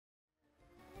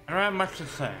don't have much to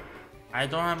say. I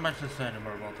don't have much to say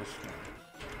anymore about this one.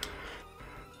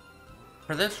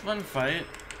 For this one fight,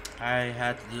 I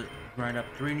had to grind up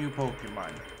 3 new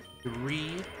Pokemon.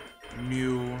 3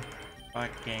 new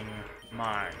fucking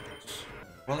mines.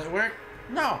 Will it work?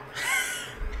 No!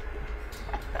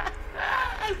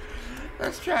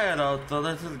 Let's try it out though.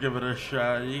 Let's just give it a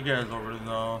shot. You guys already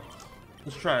know.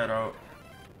 Let's try it out.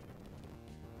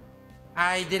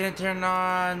 I didn't turn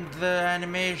on the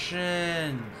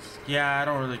animations. Yeah, I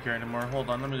don't really care anymore. Hold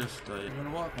on, let me just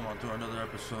welcome on to another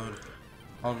episode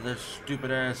of this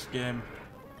stupid ass game.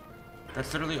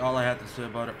 That's literally all I had to say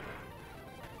about it.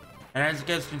 And as you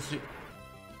guys can see,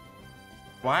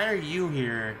 why are you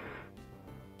here?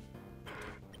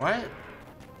 What?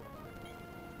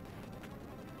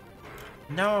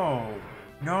 No,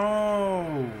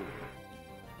 no.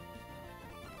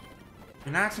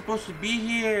 You're not supposed to be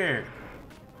here.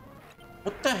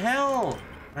 What the hell?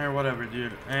 Alright, whatever,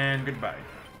 dude. And goodbye.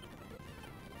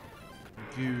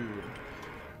 Dude.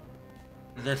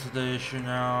 This is the issue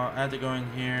now. I have to go in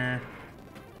here.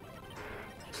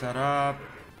 Set up.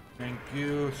 Thank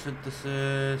you.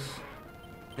 Synthesis.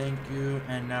 Thank you.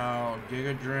 And now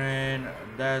Giga Drain,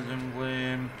 Dazzling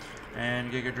Gleam,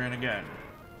 and Giga Drain again.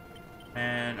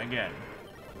 And again.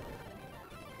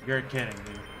 You're kidding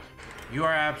me. You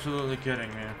are absolutely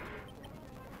kidding me.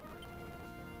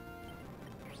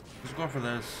 Let's go for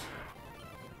this.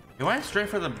 You went straight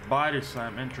for the body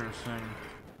slam. Interesting.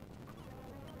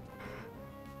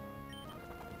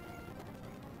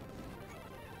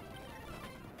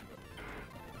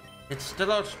 It still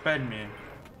outsped me.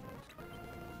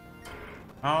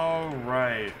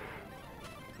 Alright.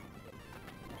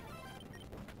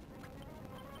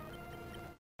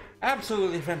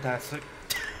 Absolutely fantastic.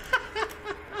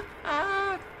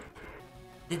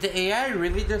 Did the AI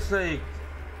really just like...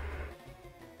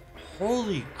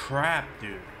 Holy crap,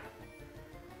 dude.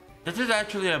 This is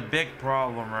actually a big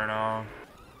problem right now.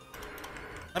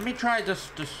 Let me try this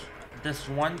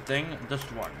one thing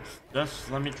just once.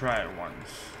 Just let me try it once.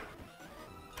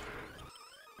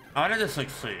 I wanted to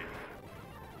succeed.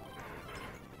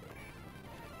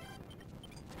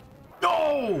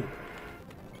 No!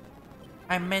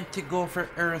 I meant to go for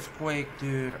Earthquake,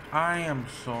 dude. I am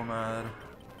so mad.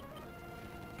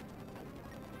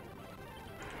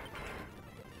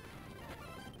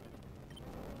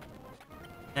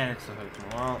 And it's a hook.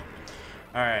 Well,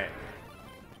 alright.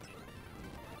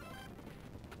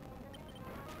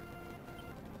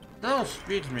 That'll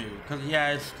speed me. Cause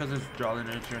yeah, it's cause it's Jolly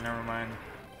Nature, never mind.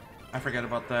 I forget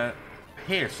about that.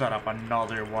 Here, set up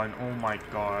another one. Oh my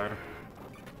god.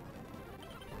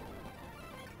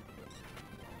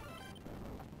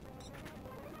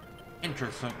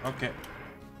 Interesting. Okay.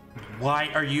 Why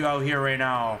are you out here right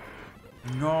now?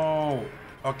 No.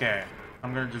 Okay.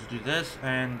 I'm gonna just do this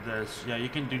and this. Yeah, you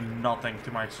can do nothing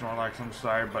to my Snorlax. I'm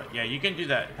sorry, but yeah, you can do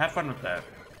that. Have fun with that.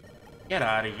 Get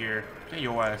out of here. Get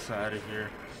your ass out of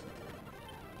here.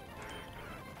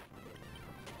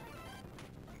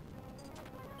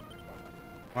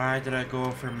 Why did I go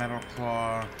for Metal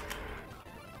Claw?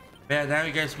 Yeah, now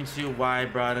you guys can see why I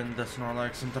brought in the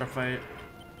Snorlax into the fight.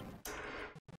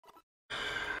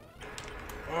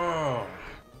 Oh,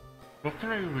 what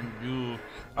can I even do?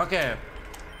 Okay,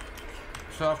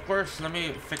 so of course, let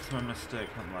me fix my mistake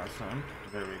from last time.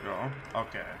 There we go.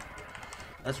 Okay,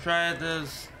 let's try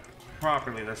this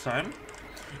properly this time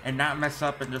and not mess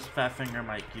up and just fat finger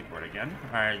my keyboard again.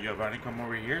 All right, Giovanni, come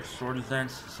over here. Sword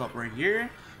Dance is up right here.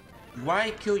 Do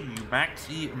I kill you? Max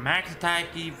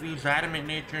attack, EVs, adamant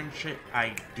nature and shit?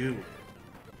 I do.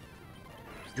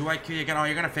 Do I kill you again? Oh,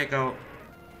 you're gonna fake out.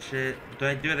 Shit. Do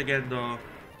I do it again though?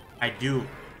 I do.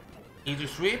 Easy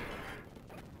sweep.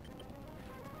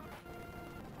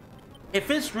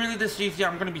 If it's really this easy,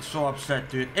 I'm gonna be so upset,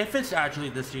 dude. If it's actually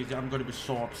this easy, I'm gonna be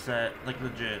so upset. Like,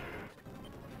 legit.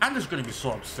 I'm just gonna be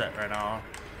so upset right now.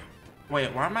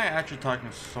 Wait, why am I actually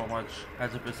talking so much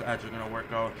as if it's actually gonna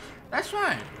work out? That's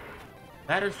fine.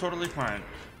 That is totally fine.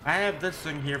 I have this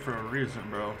thing here for a reason,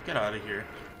 bro. Get out of here.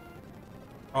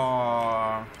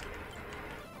 Aww.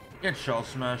 Get shell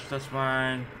smash, that's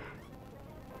fine.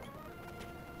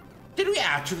 Did we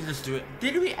actually just do it?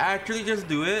 Did we actually just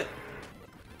do it?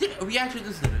 Did we actually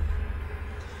just did it?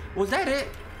 Was that it?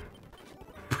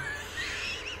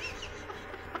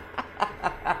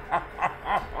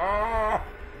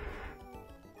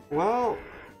 Well,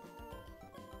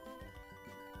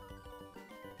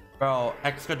 bro,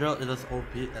 Excadrill is as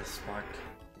OP as fuck.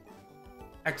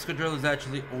 Excadrill is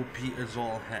actually OP as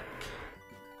all heck.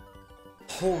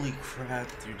 Holy crap,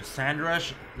 dude.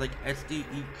 Sandrush, like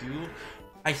SDEQ,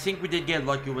 I think we did get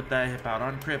lucky with that hip out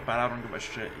on crit, but I don't give a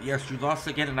shit. Yes, you lost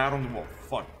again, and I don't give a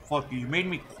fuck. Fuck you. You made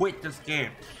me quit this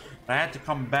game. I had to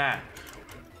come back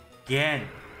again.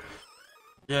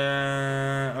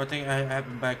 Yeah, I think I have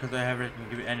been back because I haven't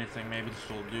give you anything. Maybe this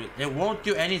will do it. It won't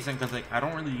do anything because like I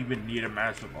don't really even need a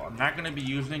master ball. I'm not gonna be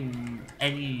using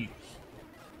any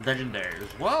legendaries.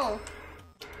 Well,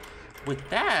 with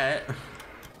that,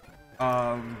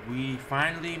 we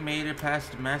finally made it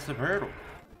past the massive hurdle.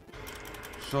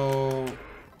 So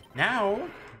now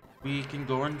we can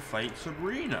go and fight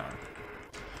Sabrina.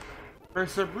 For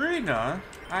Sabrina,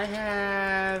 I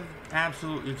have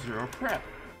absolutely zero prep.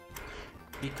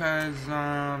 Because,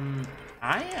 I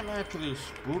am actually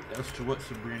spooked as to what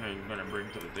Sabrina is gonna bring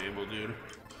to the table, dude.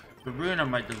 Sabrina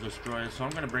might just destroy it, so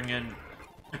I'm gonna bring in...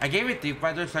 I gave it Thief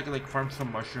Fighter so I could, like, farm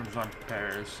some mushrooms on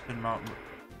Paris in Mount...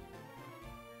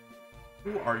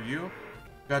 Who are you?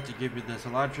 Got to give you this. A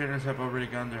lot of trainers have already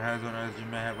gone their hands on, as you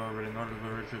may have already noticed,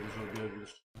 but Richard is so good.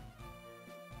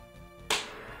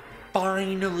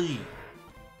 Finally!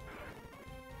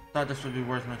 Thought this would be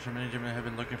worth mentioning. Many gentlemen have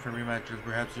been looking for rematches.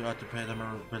 Perhaps you ought to pay them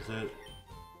a visit.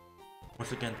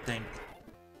 Once again, thank.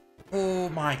 Oh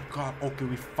my god. Okay,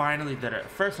 we finally did it.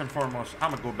 First and foremost,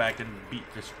 I'm gonna go back and beat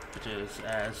this bitch's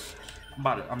ass.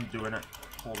 I'm doing it.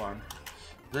 Hold on.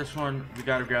 This one, we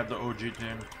gotta grab the OG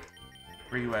team.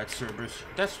 Where you at, Cerberus?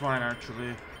 That's fine,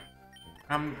 actually.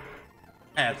 I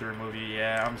have to remove you.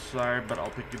 Yeah, I'm sorry, but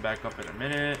I'll pick you back up in a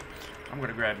minute. I'm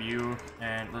gonna grab you,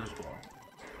 and let's go.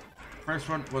 First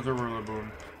one was a ruler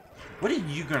boon. What are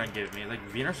you gonna give me? Like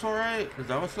Venusaur, right? Is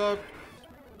that what's up?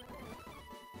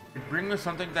 Bring me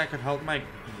something that could help my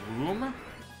Gloom?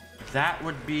 That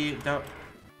would be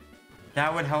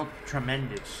that would help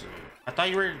tremendously. I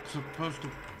thought you were supposed to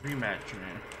rematch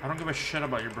me. I don't give a shit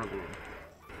about your balloon.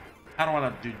 I don't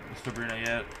want to do Sabrina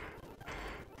yet.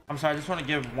 I'm sorry, I just want to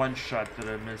give one shot to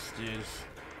the Misty's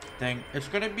thing. It's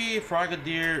gonna be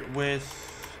Frogadier with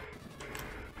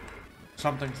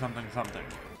something. I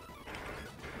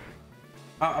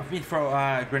mean for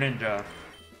Greninja.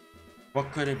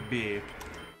 What could it be?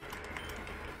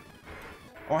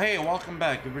 Oh hey, welcome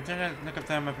back. You've returned at the nick of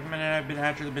time. My opponent and I have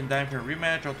actually been dying for a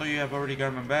rematch. Although you have already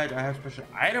gotten my badge, I have special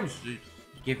items to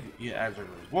give you as a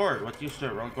reward. What do you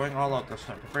sir? We're going all out this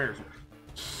time. Prepare yourself.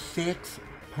 6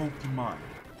 Pokemon.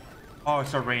 Oh,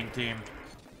 it's a rain team.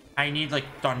 I need like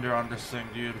thunder on this thing,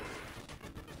 dude.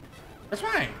 That's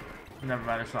fine. Never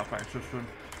mind, it's not fine. Switch swim.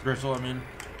 Gristle, I mean.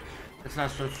 It's not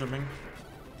switch swimming.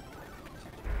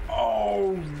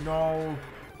 Oh no.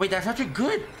 Wait, that's actually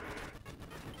good.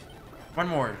 One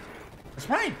more. That's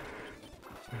fine.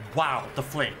 Wow, the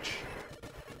flinch.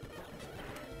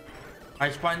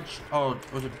 Ice punch. Oh,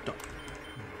 was it?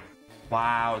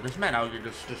 Wow, this man out here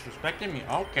just disrespecting me.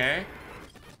 Okay.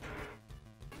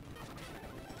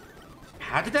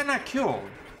 How did that not kill?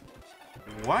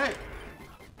 What?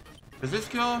 Does this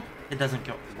kill? It doesn't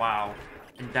kill. Wow.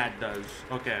 And that does.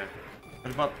 Okay.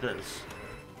 What about this?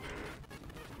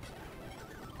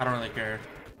 I don't really care.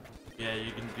 Yeah,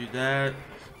 you can do that.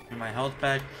 Get my health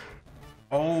back.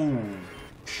 Oh,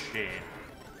 shit.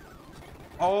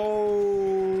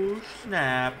 Oh,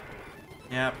 snap.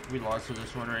 Yep, we lost to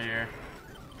this one right here.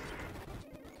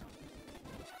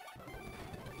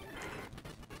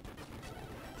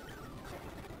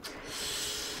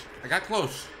 I got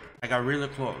close. I got really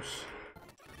close.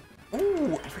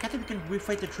 Oh, I forgot that we can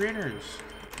refight the trainers.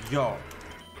 Yo,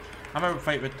 I'm gonna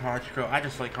fight with Honchkrow. I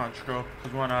just like Honchkrow.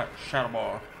 Cause why not? Shadow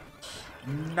Ball.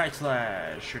 Night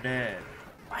Slash. You're dead.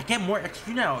 I get more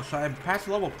XP now, so I'm past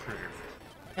level curve.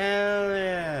 Hell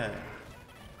yeah.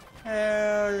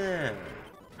 Hell yeah.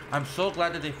 I'm so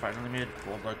glad that they finally made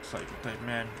Bulldog Psychic type,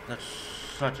 man. That's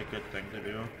such a good thing to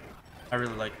do. I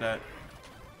really like that.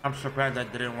 I'm surprised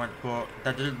that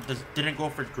didn't go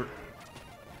for.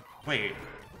 Wait,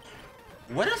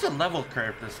 what is a level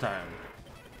curve this time?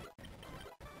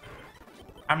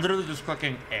 I'm literally just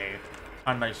clicking A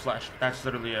on Night Slash. That's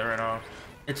literally it right now.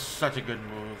 It's such a good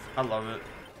move. I love it.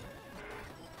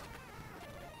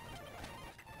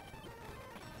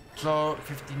 So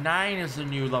 59 is the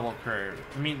new level curve.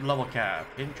 I mean level cap.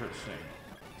 Interesting.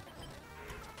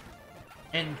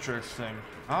 Interesting.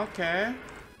 Okay.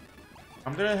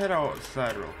 I'm gonna head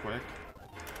outside real quick.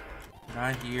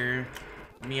 Not here.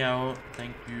 Let me out.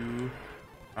 Thank you.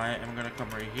 I am gonna come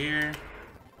right here.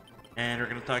 And we're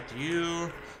gonna talk to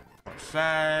you.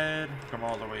 Outside. Come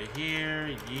all the way here.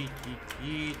 Yeet, yeet,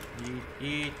 yeet, yeet,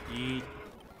 yeet, yeet.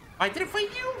 I didn't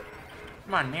fight you?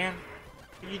 Come on, man.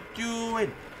 What are you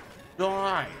doing?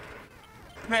 Die.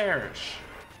 Perish.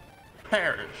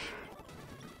 Perish.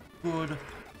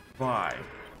 Goodbye.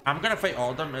 I'm gonna fight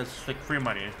all of them as like free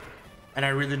money. And I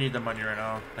really need the money right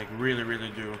now. Like, really,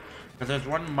 really do. Because there's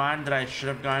one mine that I should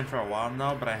have gone for a while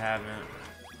now, but I haven't.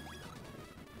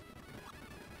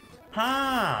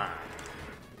 Huh.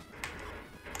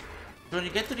 So when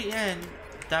you get to the end,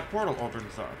 that portal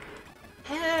opens up.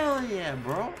 Hell yeah,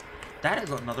 bro. That is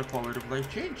another quality of life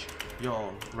change.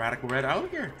 Yo, Radical Red out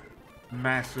here.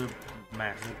 Massive,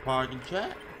 massive pog in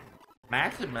chat.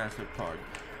 Massive, massive pog.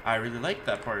 I really like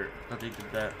that part that they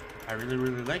did that. I really,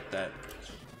 really like that.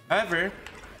 However,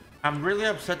 I'm really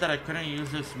upset that I couldn't use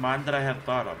this mod that I had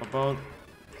thought of about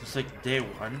just like day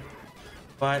one.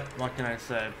 But what can I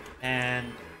say?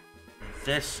 And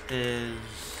this is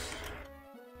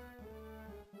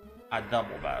a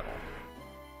double battle.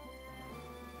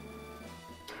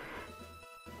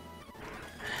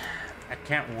 I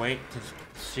can't wait to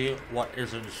see what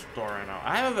is in store right now.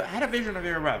 I had a vision of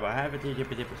your rap. I have it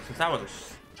since I was a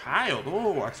child.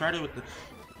 Oh, I started with the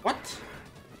what?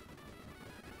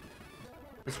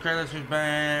 It's careless with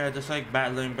bad, just like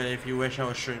battling, but if you wish I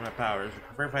was showing my powers. I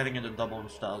prefer fighting in the double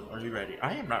style. Are you ready?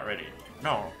 I am not ready.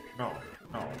 No, no,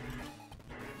 no.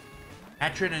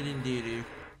 Hatred and indeed.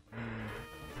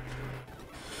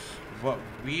 What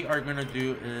we are gonna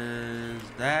do is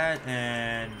that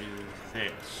and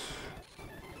this.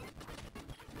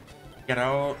 Get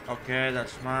out. Okay,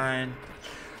 that's mine.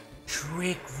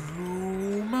 Trick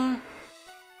room.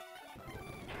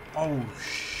 Oh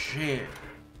shit.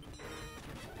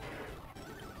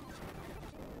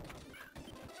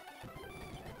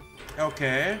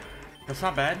 Okay, that's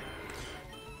not bad.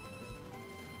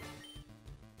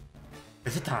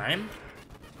 Is it time?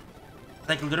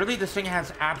 Like literally this thing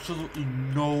has absolutely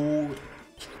no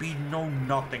speed, no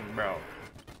nothing, bro.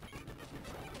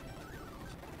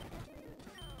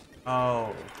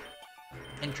 Oh,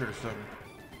 interesting.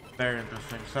 Very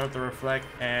interesting. Set up the reflect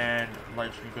and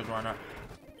light stream goes why not.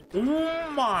 Oh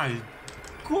my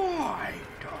god.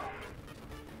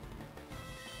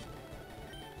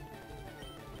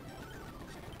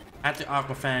 At the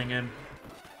Aquafang him.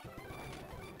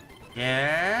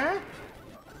 Yeah?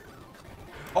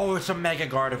 Oh, it's a Mega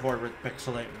Gardevoir with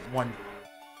Pixelate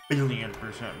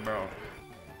 1,000,000,000%, bro.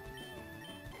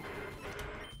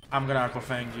 I'm gonna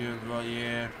Aquafang you as well,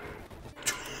 yeah.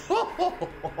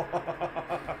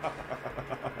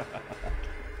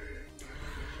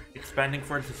 Expanding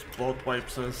Force is both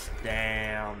wipes us.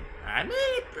 Damn. I made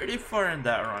it pretty far in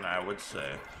that run, I would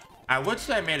say. I would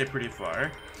say I made it pretty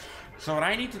far. So what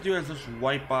I need to do is just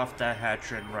wipe off that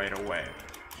Hatred right away.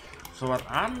 So what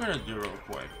I'm gonna do real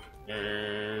quick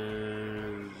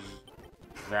is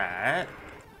that.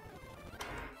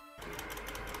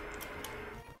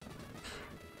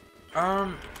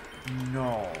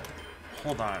 No.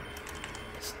 Hold on.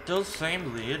 Still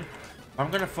same lead. I'm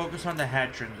gonna focus on the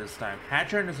Hatred this time.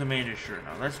 Hatred is the main issue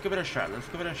now. Let's give it a shot. Let's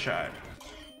give it a shot.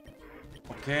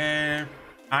 Okay.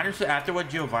 Honestly, after what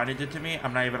Giovanni did to me,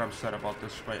 I'm not even upset about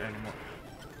this fight anymore.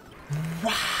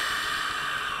 Wow!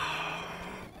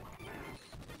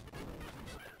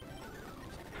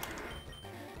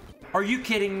 Are you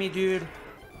kidding me, dude?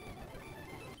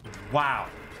 Wow.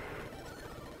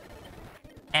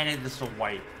 And it's a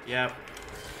white. Yep.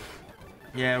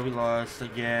 Yeah, we lost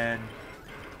again.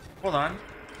 Hold on.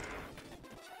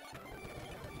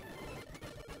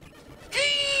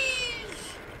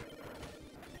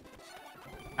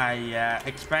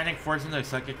 Expanding Force into the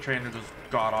Psychic Trainer is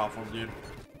god awful, dude.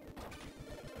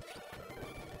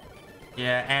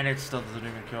 Yeah, and it still doesn't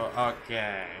even kill.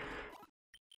 Okay.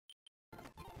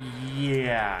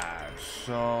 Yeah,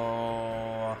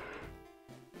 so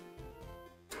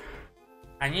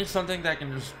I need something that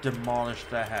can just demolish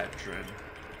the Hatred.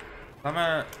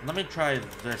 Let me try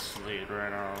this lead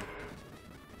right now.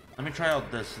 Let me try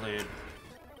out this lead.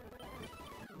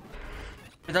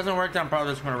 If it doesn't work, then I'm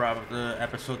probably just gonna wrap up the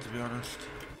episode, to be honest.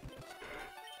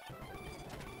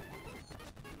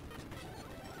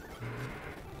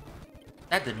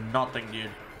 That did nothing,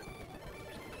 dude.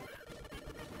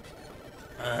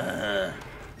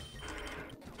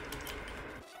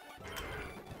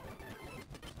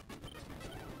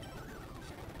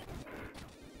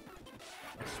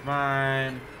 It's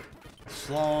mine.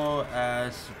 Slow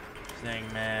as thing,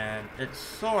 man. It's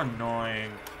so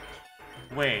annoying.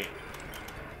 Wait.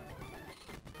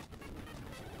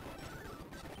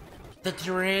 The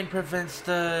terrain prevents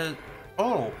the...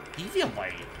 Oh,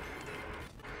 Eviolite.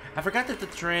 I forgot that the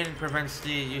terrain prevents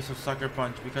the use of Sucker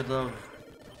Punch because of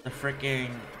the freaking...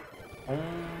 Oh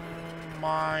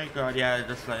my god. Yeah,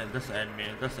 this end me.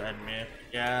 This end me.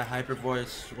 Yeah, Hyper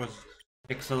Voice was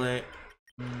Pixelate.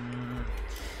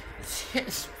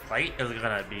 This fight is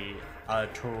gonna be a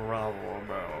trouble,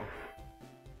 bro.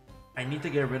 I need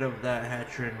to get rid of that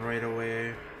Hatred right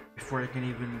away. before I can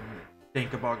even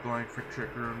think about going for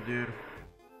Trick Room, dude.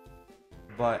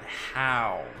 But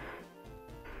how?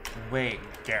 Wait,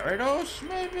 Gyarados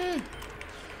maybe?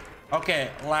 Okay,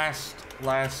 last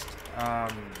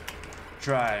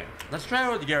try. Let's try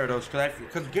it with Gyarados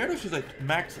because Gyarados is like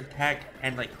max attack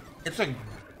and like it's like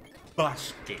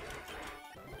busted.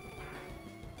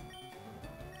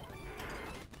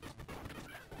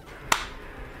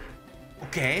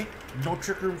 Okay, no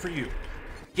Trick Room for you.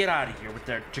 Get out of here with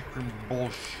that Trick Room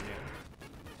bullshit.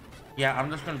 Yeah,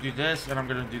 I'm just gonna do this and I'm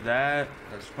gonna do that.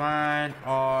 That's fine.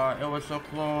 Oh, it was so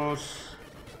close.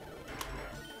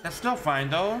 That's still fine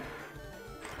though.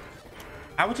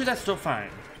 I would say that's still fine.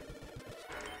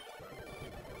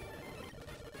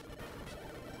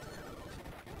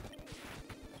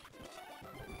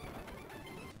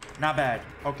 Not bad.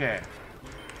 Okay.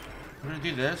 I'm gonna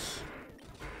do this.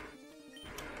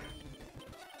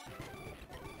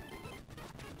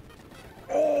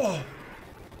 Oh!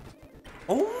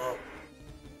 Oh!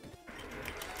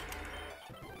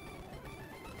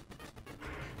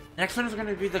 Next one is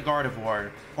gonna be the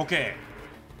Gardevoir. Okay.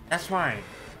 That's fine.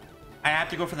 I have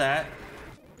to go for that.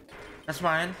 That's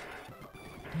fine.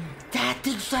 That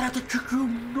thing's set out the Trick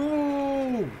Room.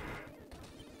 No!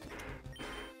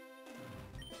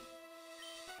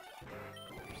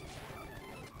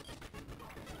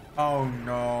 Oh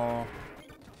no.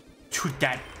 Dude,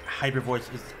 that hyper voice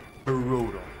is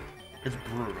brutal. It's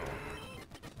brutal.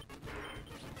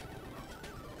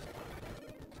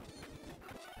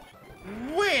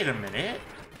 Wait a minute.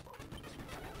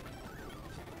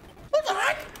 What the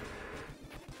heck?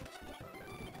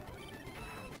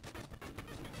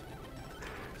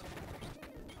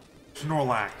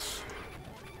 Snorlax.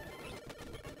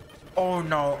 Oh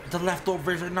no, the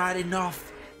leftovers are not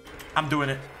enough. I'm doing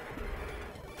it.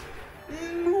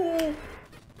 No.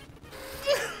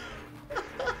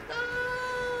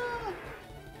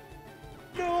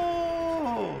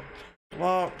 No.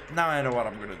 Well, now I know what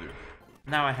I'm gonna do.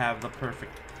 Now I have the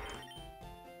perfect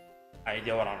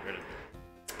idea what I'm gonna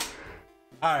do.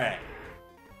 Alright.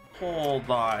 Hold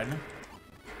on.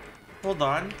 Hold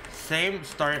on. Same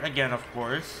start again, of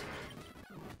course.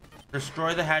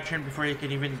 Destroy the Hatchling before you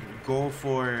can even go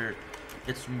for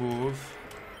its move.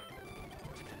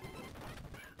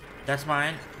 That's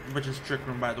mine, which is Trick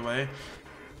Room, by the way.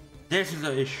 This is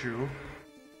the issue.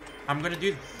 I'm gonna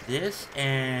do this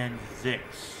and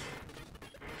this.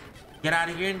 Get out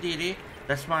of here, Indeedee.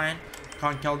 That's fine.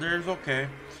 Conkeldurr is okay.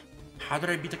 How did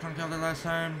I beat the Conkeldurr last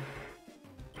time?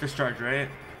 Discharge, right?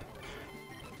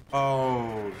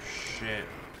 Oh, shit.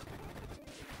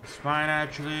 It's fine,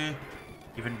 actually.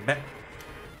 Even better.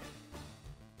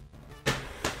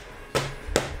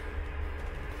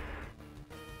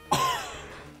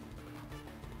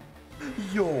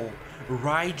 Yo,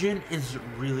 Raijin is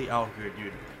really out here,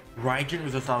 dude. Raijin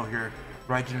is just out here.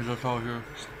 Raijin is just out here.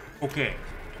 Okay.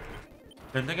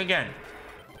 Same thing again.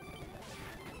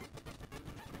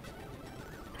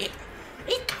 It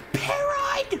got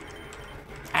parried!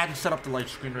 I had to set up the light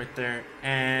screen right there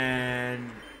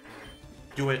and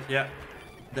do it. Yep.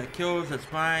 That kills, that's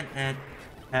fine, and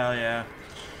hell yeah.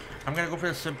 I'm gonna go for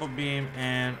the Simple Beam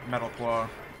and Metal Claw.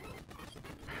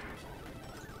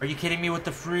 Are you kidding me with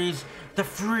the freeze? The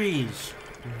freeze!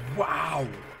 Wow!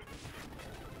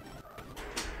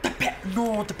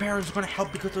 No, the parry is gonna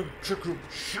help because of Trick Room.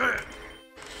 Shit!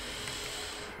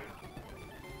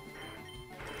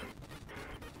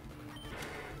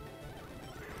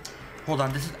 Hold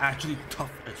on, this is actually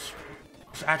tough as...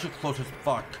 It's actually close as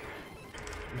fuck.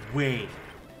 Wait.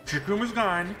 Trick Room is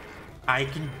gone. I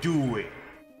can do it.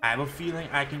 I have a feeling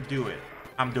I can do it.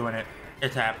 I'm doing it.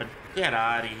 It's happened. Get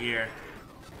out of here.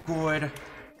 Good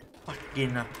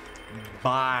fucking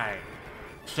bye.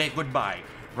 Say goodbye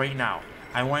right now.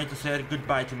 I want you to say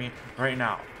goodbye to me right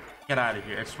now. Get out of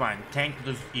here. It's fine. Tank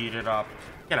will just eat it up.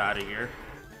 Get out of here.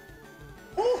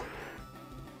 Ooh.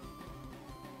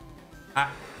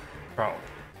 Bro.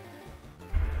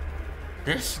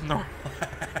 This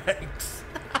Snorlax.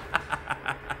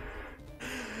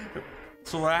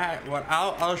 So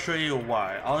I'll show you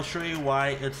why. I'll show you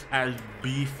why it's as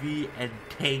beefy and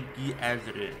tanky as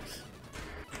it is.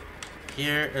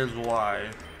 Here is why.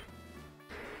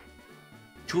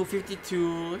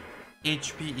 252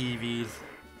 HP EVs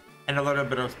and a little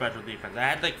bit of special defense. I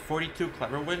had like 42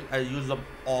 Clever Wings. I used them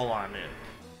all on it.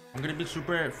 I'm gonna be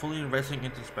fully investing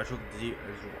into special D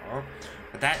as well.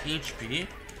 But that HP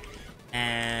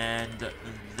and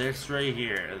this right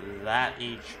here, that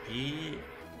HP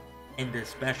and the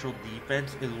special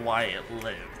defense is why it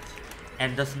lived.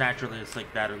 And just naturally it's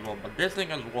like that as well. But this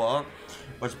thing as well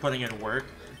was putting in work.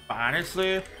 But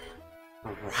honestly,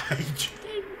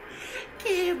 Raijin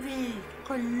Give me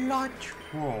clutch,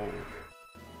 bro.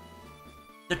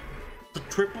 The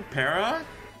triple para?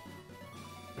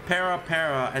 The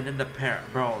para, and then the para.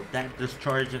 Bro, that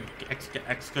discharge and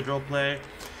Excadrill play,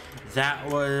 that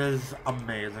was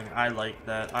amazing. I like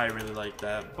that. I really like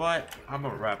that. But I'm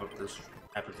gonna wrap up this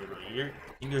episode right here.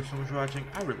 Thank you guys so much for watching.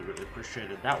 I really appreciate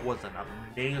it. That was an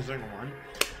amazing one.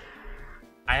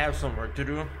 I have some work to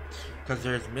do because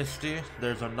there's Misty.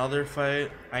 There's another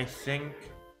fight, I think,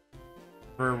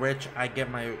 for which I get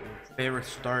my favorite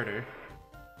starter.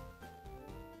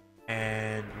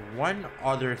 And one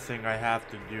other thing I have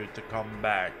to do to come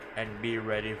back and be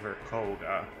ready for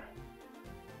Koga,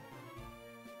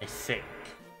 I think.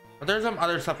 But there's some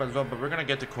other stuff as well, but we're gonna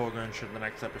get to Koga and shit in the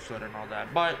next episode and all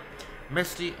that. But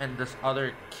Misty and this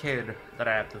other kid that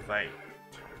I have to fight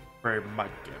for my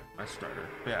starter.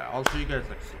 But yeah, I'll see you guys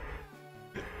next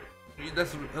time. Hit that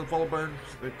follow button,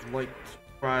 like,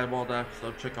 subscribe, all that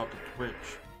stuff. Check out the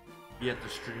Twitch. Be at the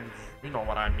streams. You know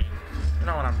what I mean. You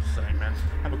know what I'm saying, man.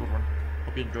 Have a good one.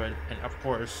 Hope you enjoyed. And of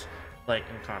course, like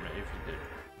and comment if you did.